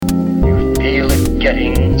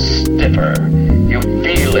getting stiffer. You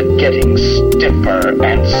feel it getting stiffer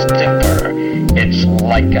and stiffer. It's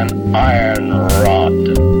like an iron rod.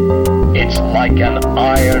 It's like an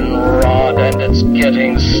iron rod, and it's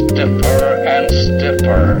getting stiffer and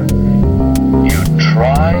stiffer. You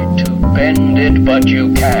try to bend it, but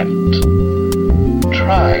you can't.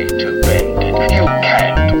 Try to bend it. You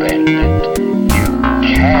can't bend it. You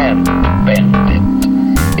can't bend it.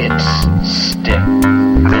 It's stiff.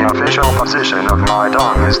 The official position of my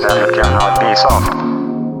tongue is that it cannot be soft.